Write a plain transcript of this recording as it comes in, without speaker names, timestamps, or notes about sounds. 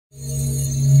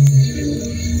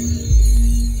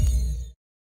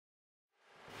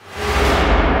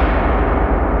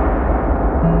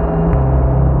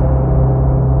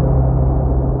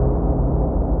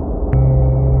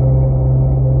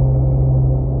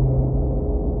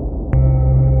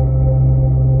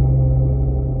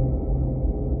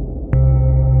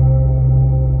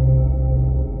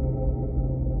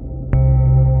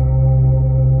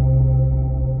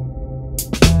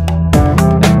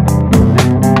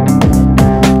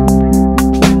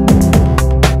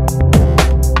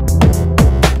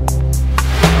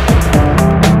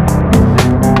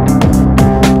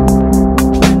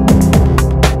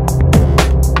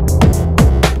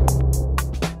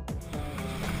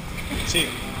Sì,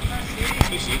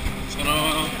 sì, sì,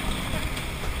 sono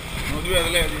due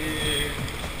atleti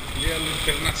di livello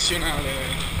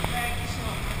internazionale.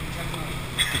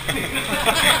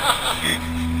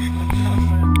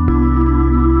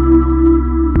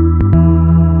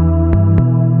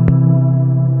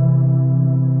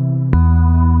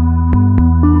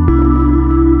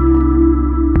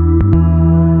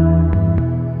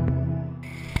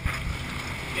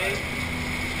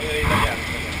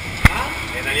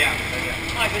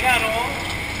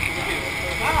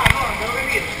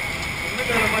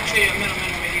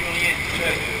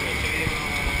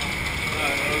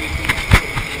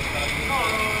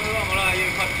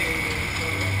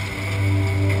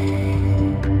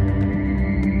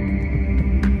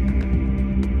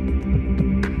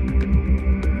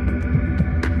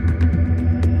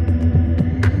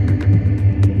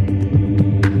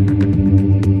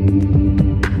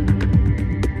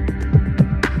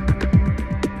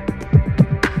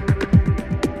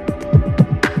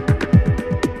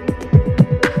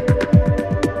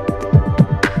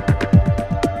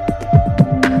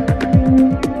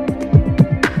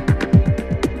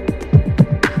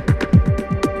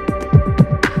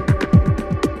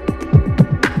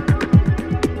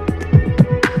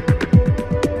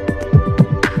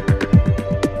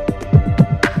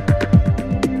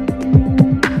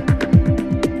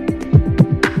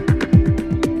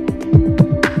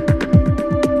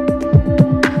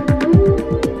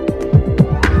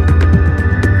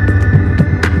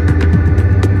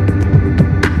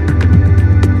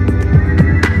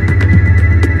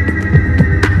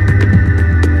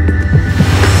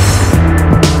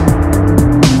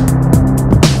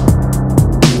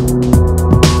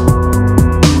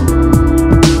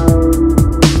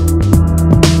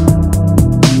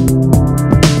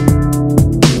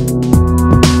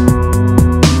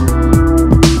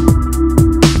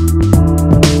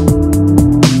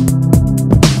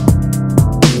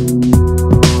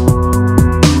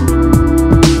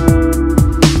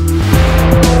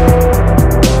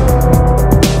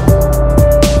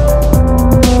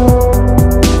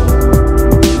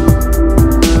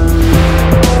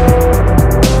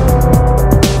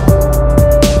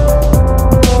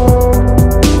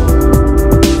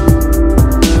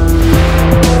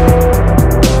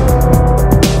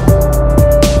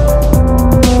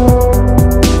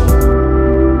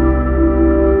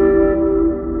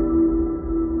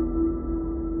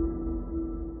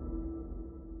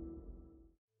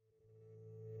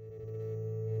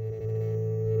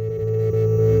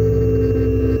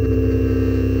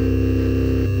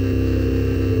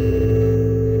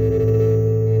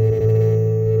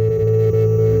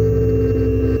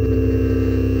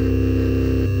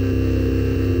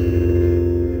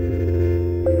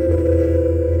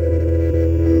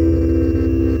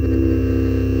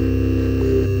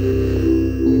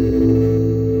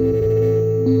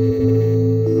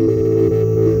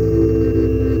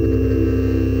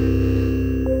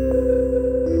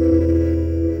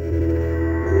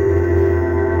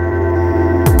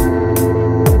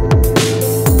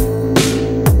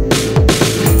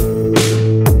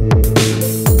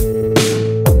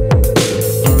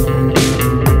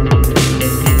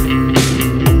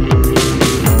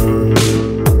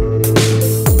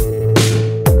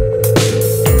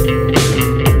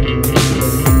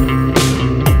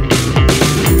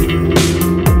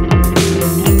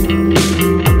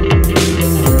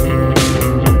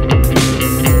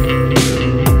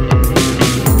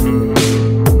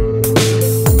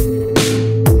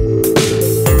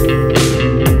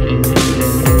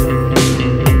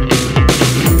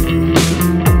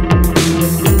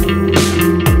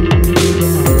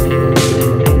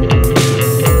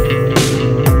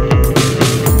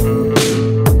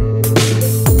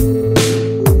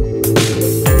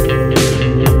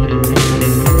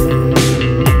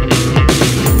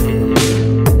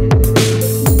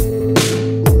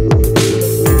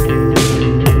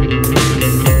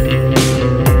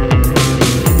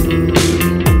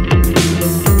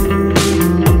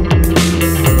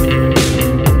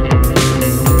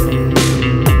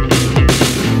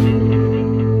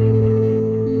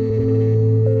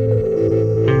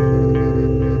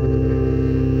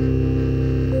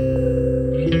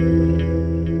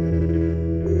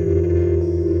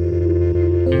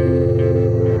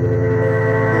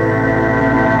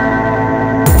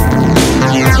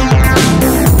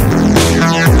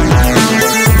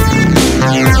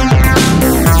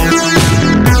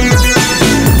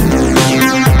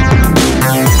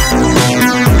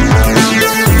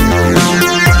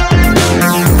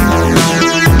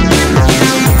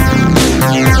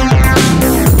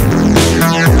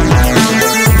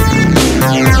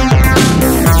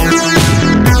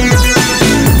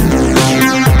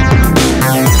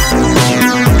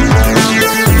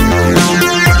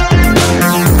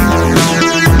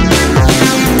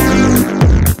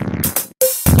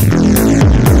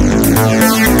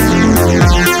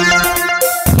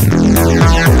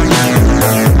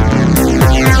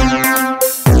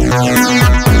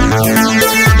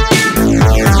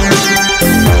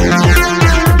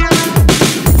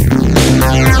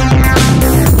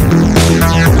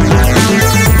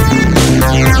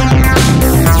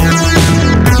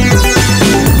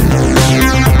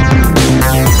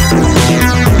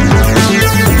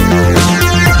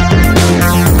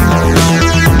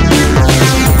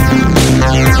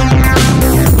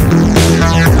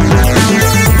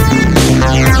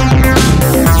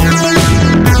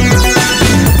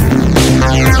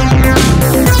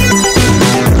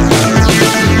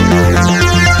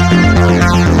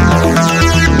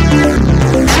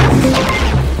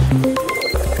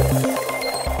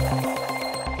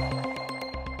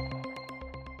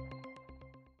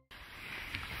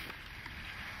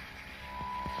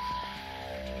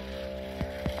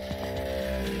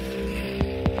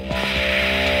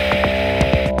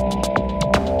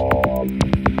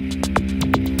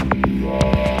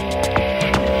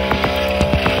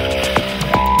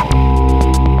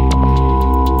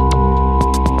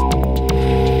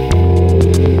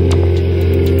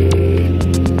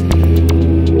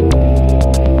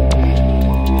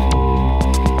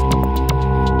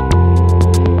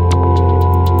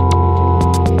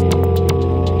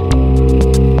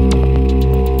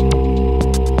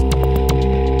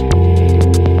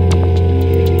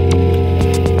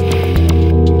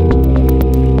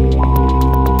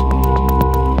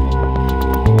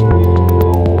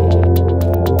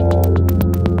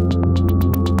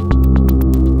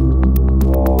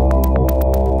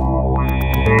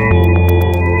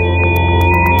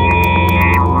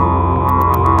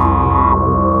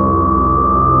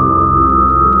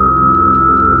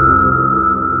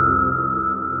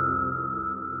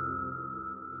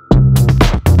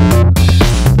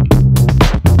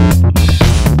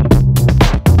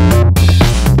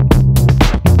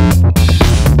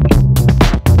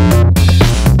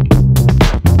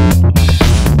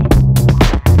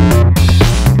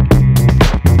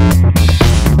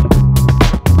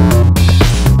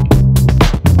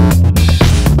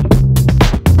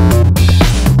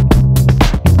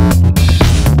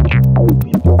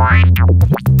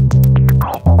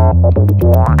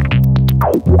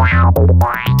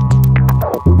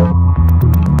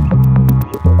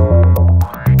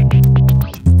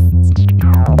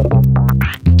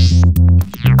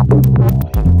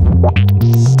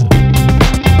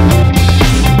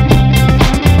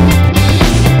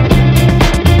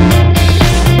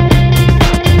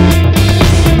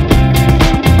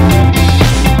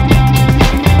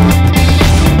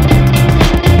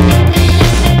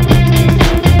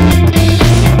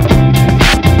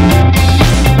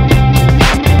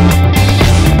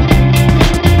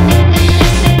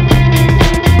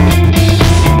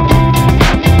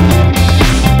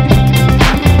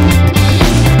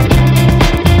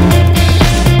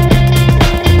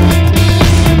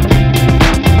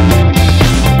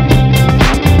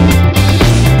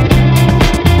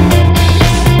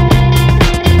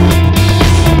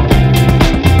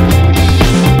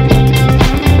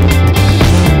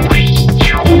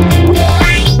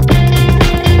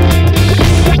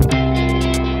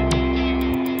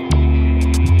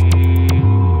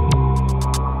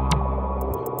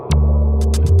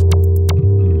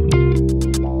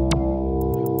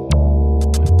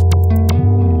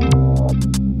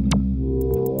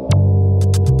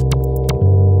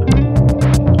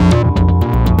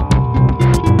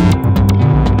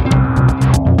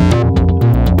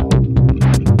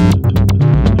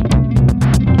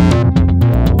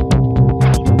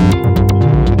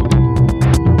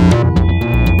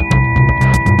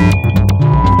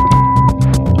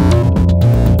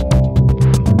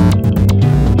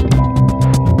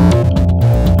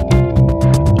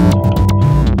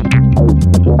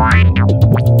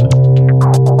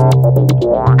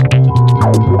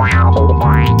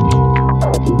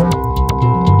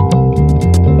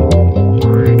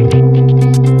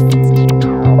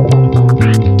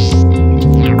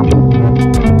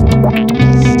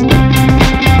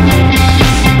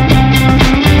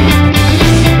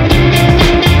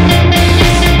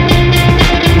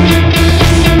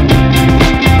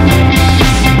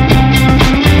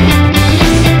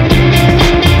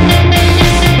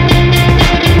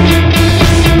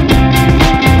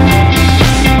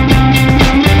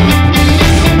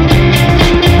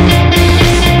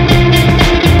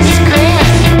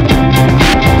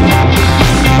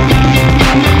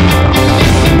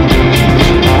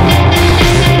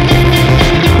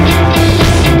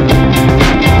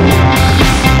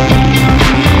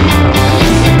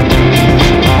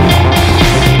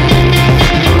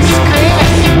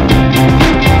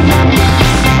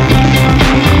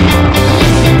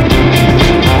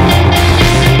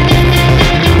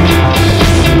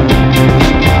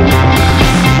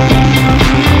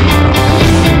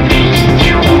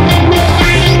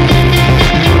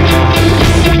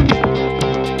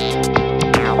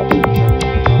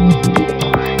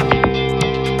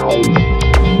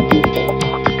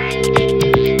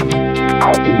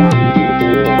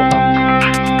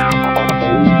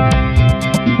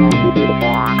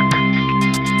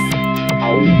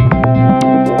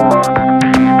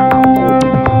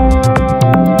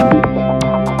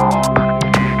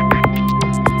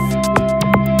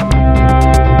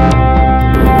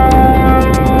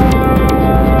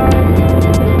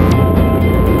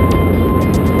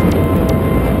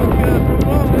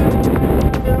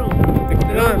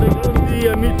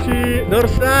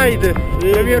 Northside,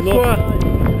 première fois.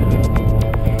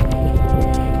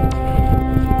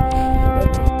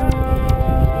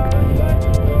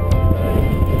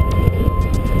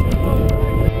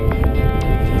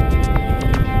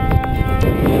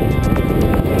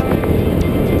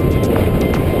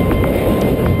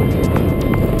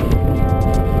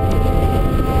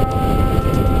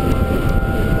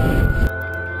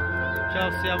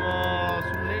 Siamo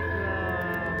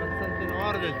sull'Etna versante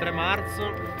nord del 3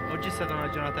 marzo, oggi è stata una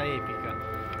giornata epica.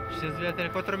 Ci siamo svegliati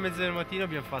alle 4:30 del mattino,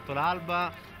 abbiamo fatto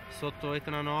l'alba sotto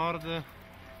Etna Nord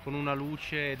con una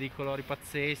luce dei colori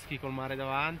pazzeschi col mare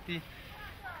davanti,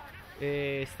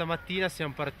 e stamattina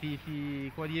siamo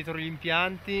partiti qua dietro gli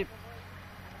impianti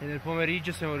e nel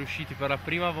pomeriggio siamo riusciti per la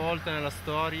prima volta nella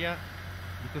storia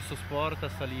di questo sport a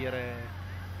salire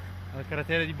al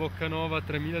cratere di Boccanova a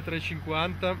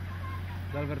 3350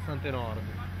 dal versante nord.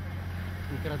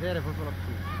 Il cratere è proprio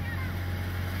lassù.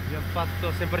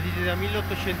 Siamo partiti da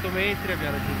 1800 metri e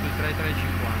abbiamo raggiunto il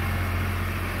 3350.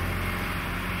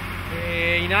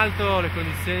 E in alto le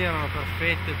condizioni erano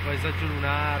perfette, il paesaggio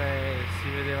lunare, si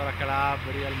vedeva la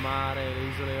Calabria, il mare, le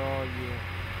isole Eolie.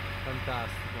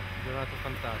 Fantastico, giornata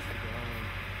fantastica, veramente.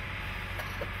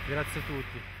 Grazie a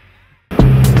tutti.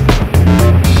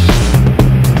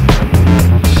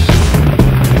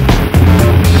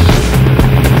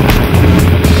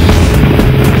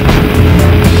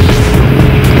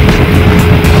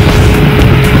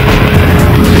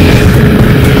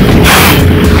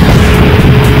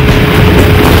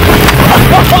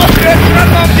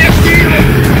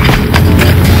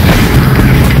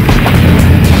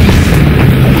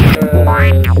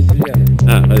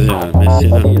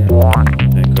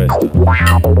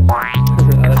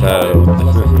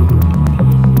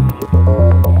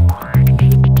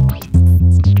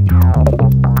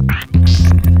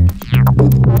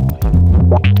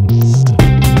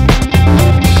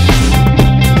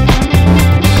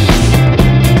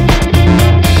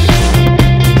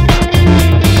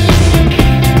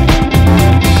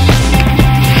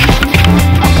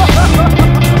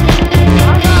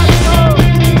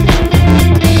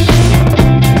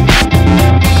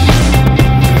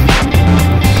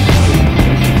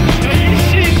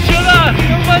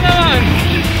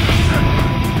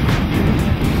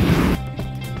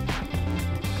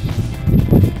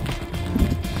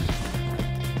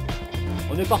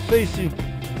 On est parfait ici.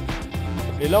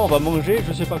 Et là on va manger,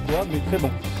 je sais pas quoi, mais très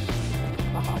bon.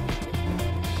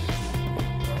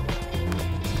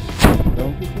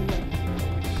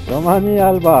 Domani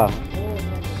alba.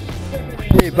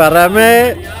 E para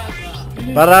me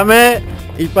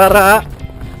e para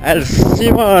el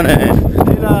Simone.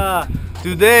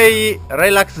 Today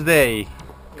relax day,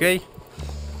 ok?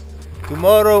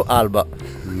 Tomorrow alba.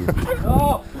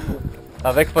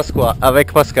 Avec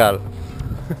Pascal.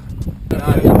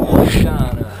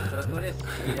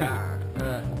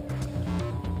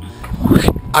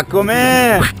 A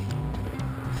com'è?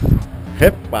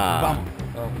 Eppa!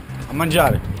 A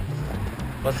mangiare!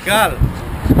 Pascal!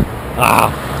 Ah!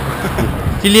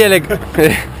 Chi gli è le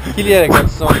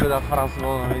canzoni da France?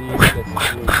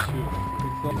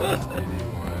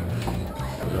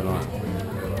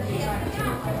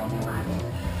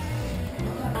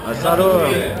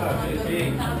 Salute!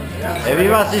 E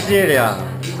viva Sicilia!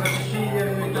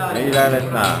 E viva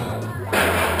l'Etna!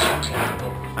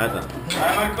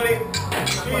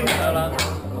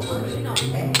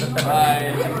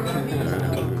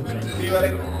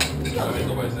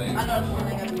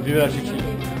 Viva la Sicilia!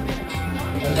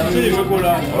 Grazie di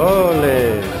cioccolato!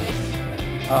 Olè!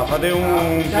 Ah, fate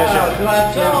un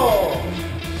piacere! Ciao!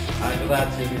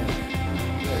 Grazie!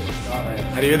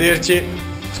 Arrivederci!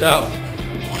 Ciao!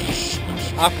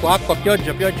 Acqua,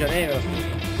 pioggia, neve!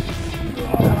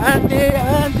 Avanti!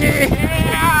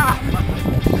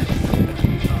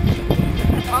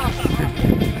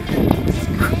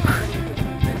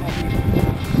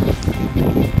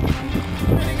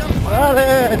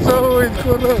 Vale, sono il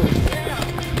culo!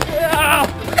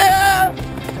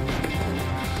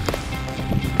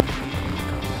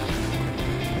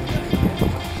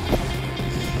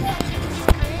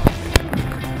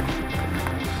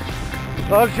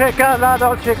 Dolce cala!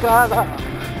 Dolce casa!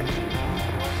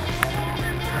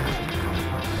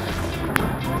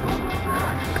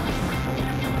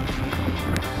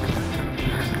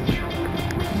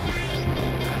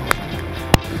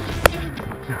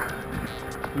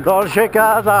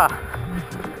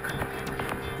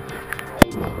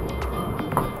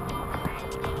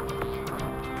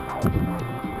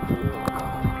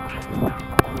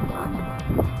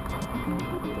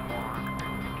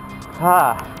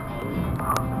 Ah!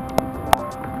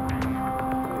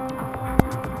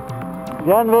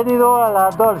 Bienvenido alla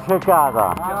dolce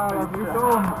casa.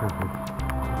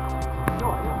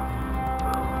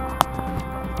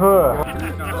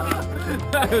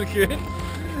 Perché?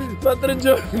 4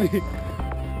 giorni.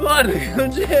 Guarda che non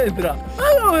c'entra. Ma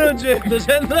come non c'entra?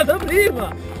 C'è entrata prima.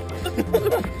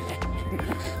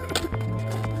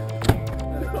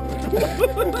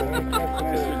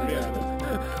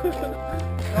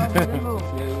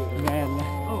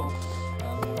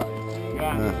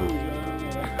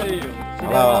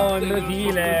 Andiamo in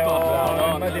Brasile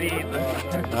o in Madrid.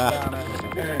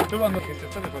 Tu quando che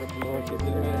settimana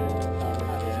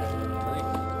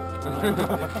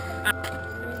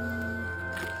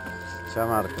Ciao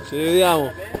Marco. Ci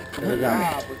vediamo. Ci vediamo.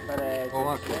 Puoi stare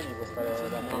puoi stare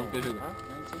da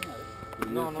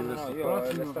No, io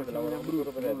l'estate lavoro pure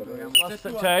per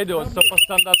Cioè io sto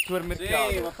passando al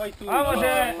supermercato. Sì, ma poi tu ma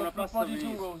c'è una un po' di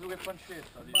sugo su che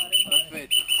pancetta.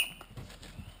 Aspetta.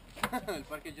 Il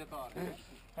parcheggiatore.